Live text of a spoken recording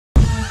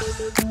Good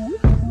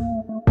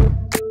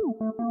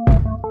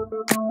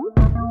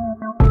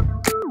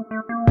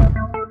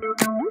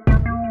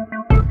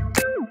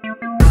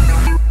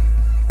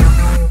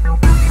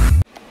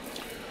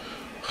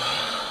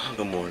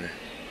morning.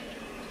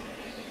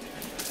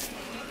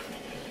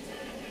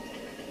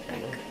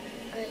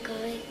 We're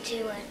going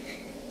to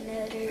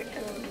another,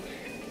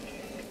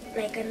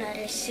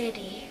 another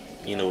city.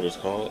 You know what it's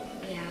called?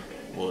 Yeah.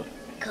 What?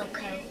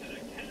 Coco.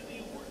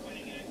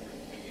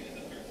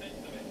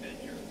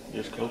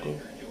 Just cocoa?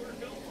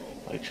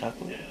 Like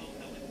chocolate?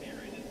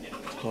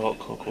 It's called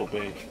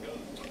CoCoCay.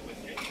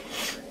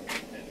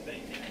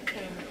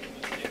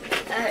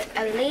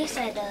 At least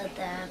I know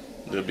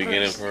The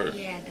beginning part?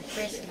 Yeah, the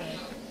first one.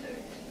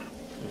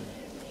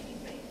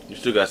 You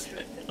still got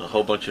a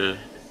whole bunch of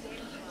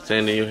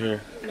sand in your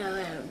hair?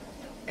 No,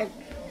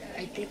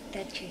 I think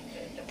that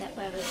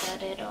when we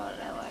got it all,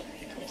 I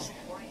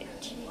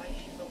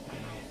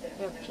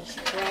was just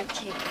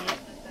scratching it.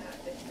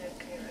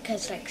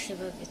 Because like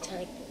some of it's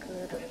like a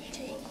little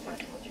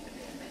tangled.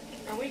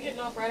 Are we getting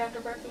off right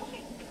after breakfast?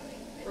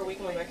 Or are we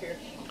coming back here?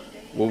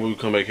 What would we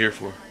come back here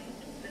for?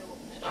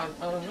 I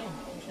don't know.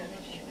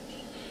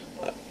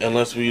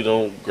 Unless we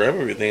don't grab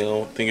everything, I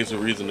don't think it's a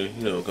reason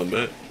to, come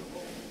back.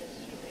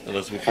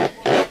 Unless we can.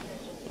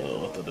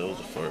 Oh, I thought that was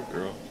a fart,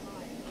 girl.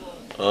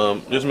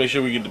 Just make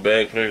sure we get the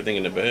bag, put everything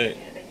in the bag,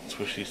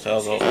 switch these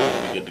towels off,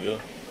 and we're good to go.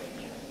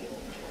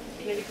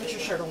 Maybe put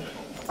your shirt on.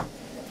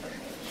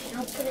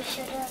 I'll put a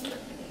shirt on.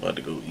 About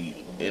to go eat,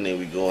 and then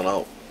we going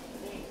out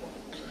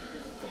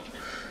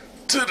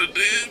to the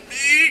damn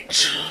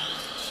beach.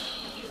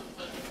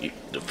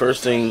 The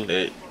first thing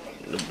that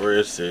the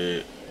bird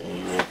said when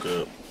we woke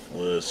up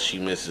was she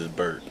misses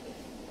Bert.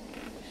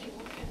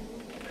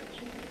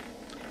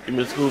 You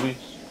miss Scooby?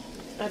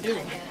 I do.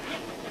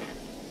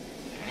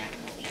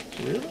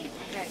 Really?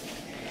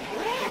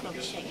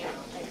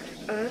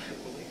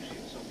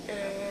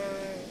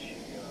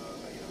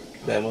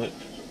 That much?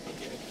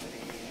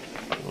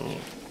 Oh.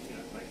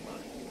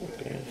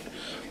 Okay.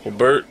 Well,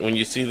 Bert, when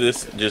you see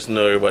this, just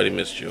know everybody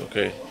missed you,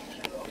 okay?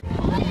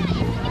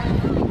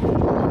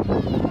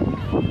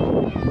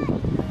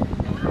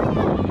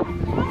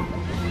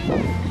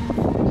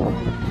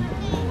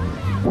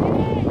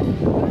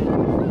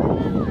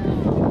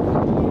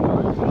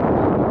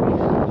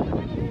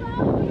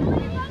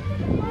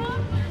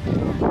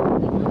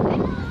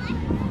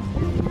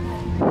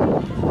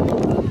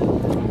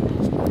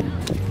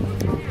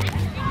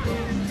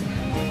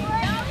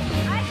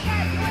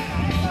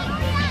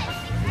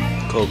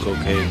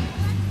 CoCoCay.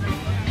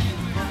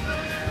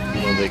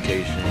 On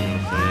vacation, you know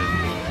what I'm saying?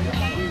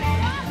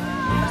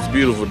 It's a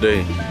beautiful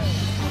day.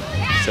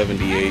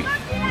 78.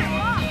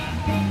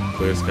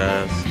 Clear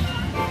skies.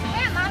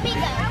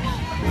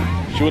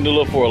 She went to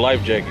look for a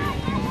life jacket.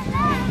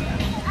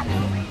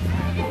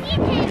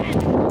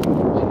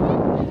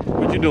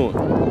 What you doing?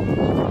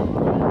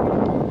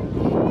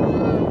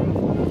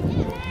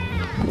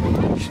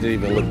 She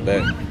didn't even look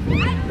back.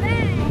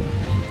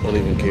 Don't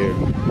even care.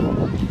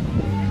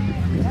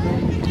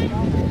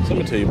 So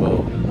let me tell you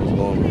about what's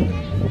going on.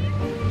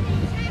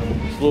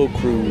 This little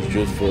cruise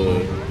just for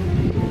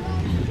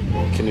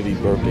Kennedy's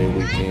birthday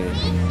weekend.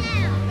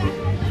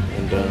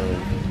 And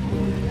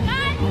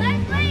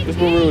it's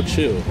been real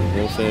chill. You know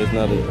what I'm saying? It's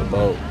not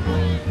about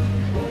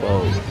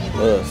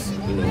us,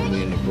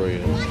 me and the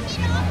Brea.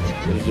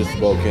 It's just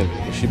about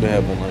Kennedy. She been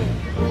having like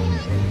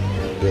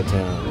a good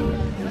time. You know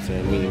what I'm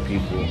saying? Meeting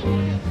people.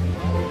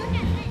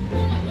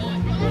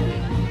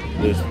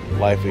 Just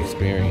life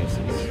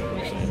experiences.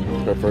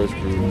 Her first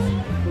cruise.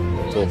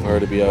 So for her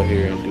to be out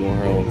here and doing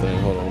her own thing,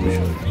 hold on, let me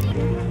show you.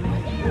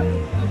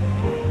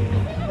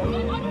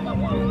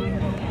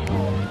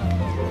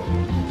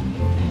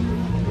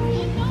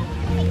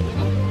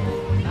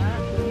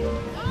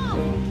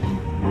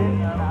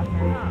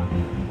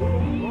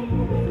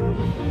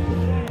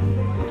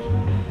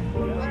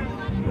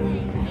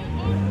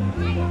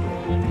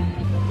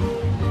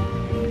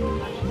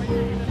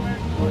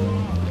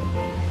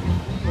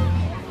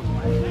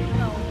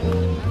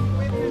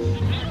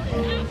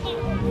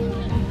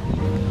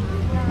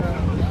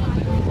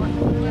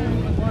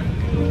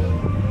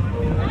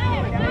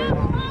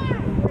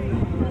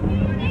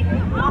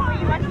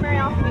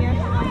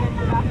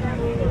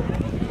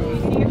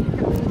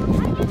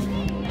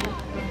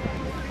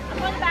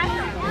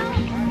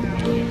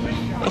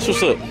 That's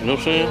what's up, you know what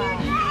I'm saying?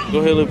 Go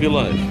ahead and live your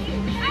life.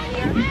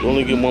 You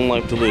only get one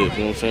life to live,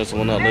 you know what I'm saying? So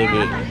why not live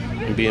it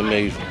and be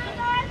amazing?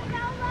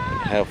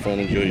 Have fun,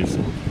 enjoy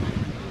yourself.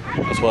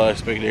 That's what I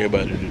expect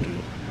everybody to do.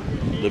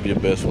 Live your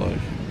best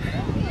life.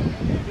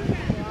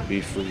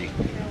 Be free.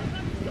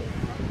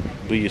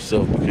 Be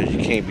yourself because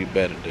you can't be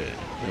bad at that, you know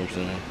what I'm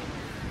saying?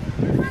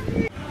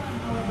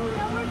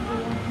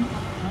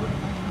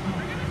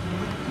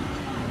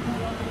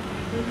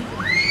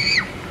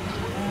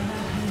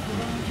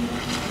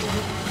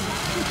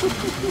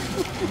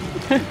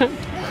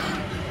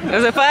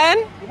 Was it fun?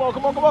 Come on,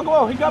 come on, come on, come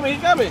on. He got me, he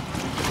got me.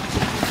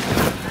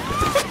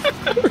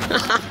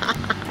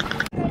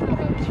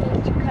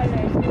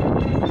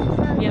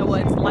 Yeah, well,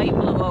 it's light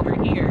blue over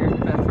here,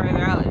 but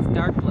further out it's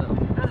dark blue.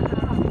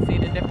 You see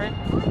the difference?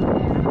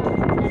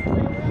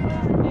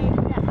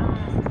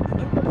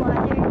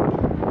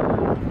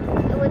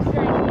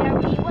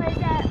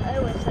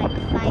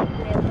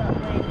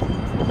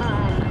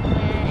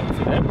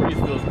 That breeze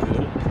feels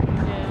good.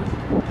 Yeah.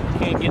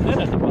 Can't get that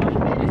at the bottom.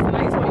 It's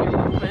nice when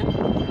you're moving.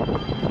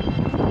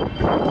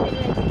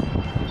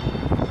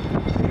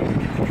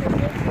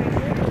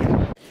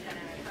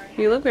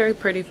 You look very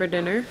pretty for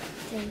dinner.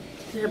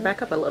 Here,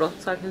 back up a little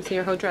so I can see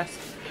your whole dress.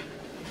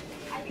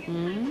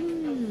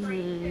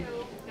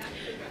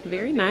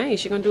 Very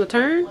nice. You gonna do a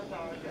turn?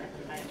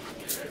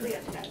 It's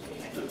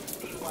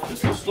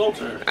a slow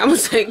turn. I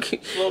was like,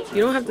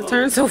 you don't have to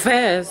turn so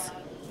fast.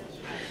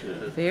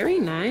 Very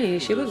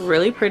nice. You look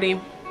really pretty.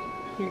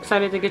 You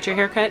excited to get your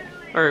haircut?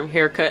 Or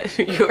haircut?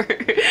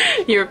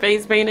 your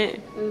face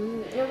painted?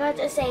 You're about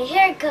to say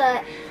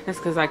haircut. That's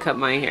because I cut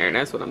my hair.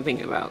 That's what I'm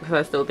thinking about. Because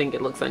I still think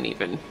it looks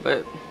uneven.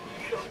 But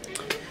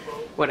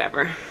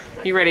whatever.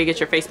 You ready to get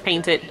your face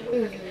painted?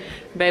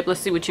 Babe, let's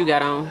see what you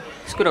got on.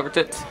 Scoot over,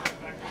 Toots.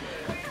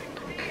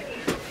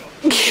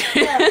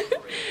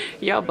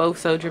 Y'all both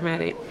so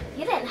dramatic.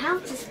 You didn't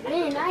have to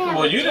spin. I have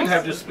Well, you didn't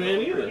have to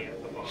spin either.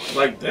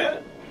 Like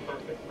that.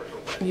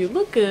 You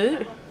look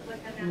good.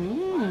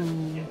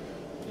 Don't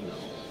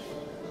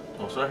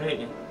start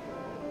hating.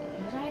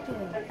 What did I do?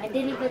 I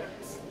didn't even.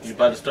 You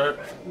about to start?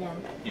 No.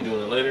 You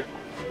doing it later?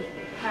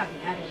 Probably.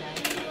 I don't know.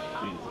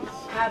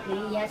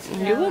 Probably. Yes.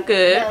 No. You look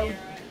good. No.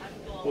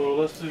 Well,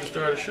 let's do the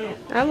start of the show.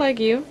 I like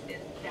you.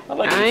 I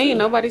like I you ain't too.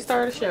 nobody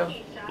started a show.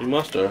 You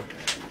must start.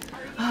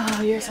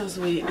 Oh, you're so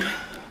sweet.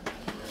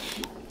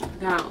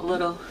 Got a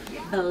little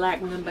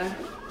black number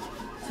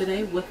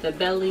today with the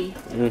belly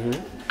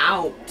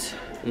out.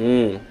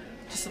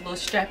 Just a little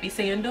strappy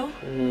sandal.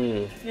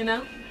 You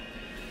know?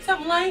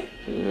 Something light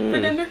for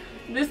dinner.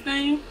 This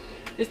thing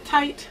is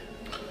tight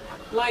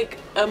like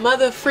a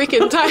mother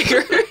freaking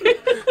tiger.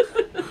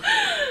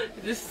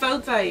 Just so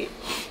tight.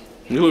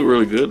 You look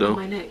really good though. On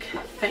my neck.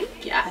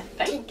 Thank ya.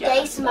 Thank ya.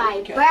 Today's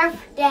my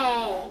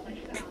birthday.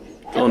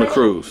 On the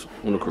cruise.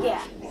 On the cruise.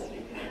 Yeah.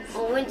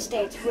 On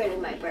Wednesday, it's really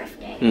my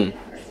birthday.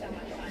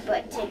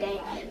 But today,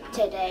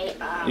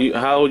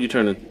 How old you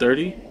turning?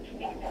 30?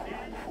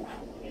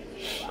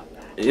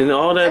 And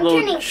all that I'm little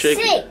turning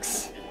shaking.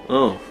 6.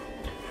 Oh.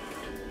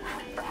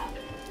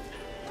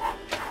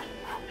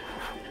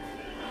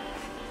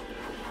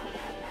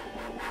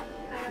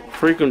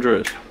 Freakum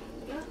dress.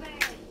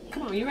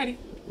 Come on, you ready?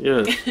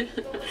 Yes.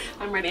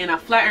 I'm ready, and I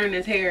flat iron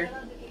his hair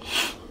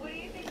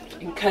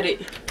and cut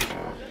it,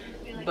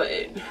 but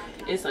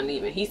it's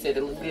uneven. He said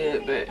it was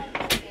good, but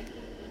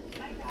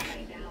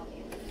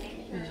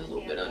it's a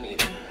little bit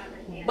uneven.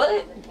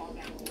 But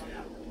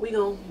we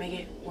gonna make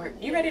it work.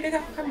 You ready to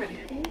go? I'm ready.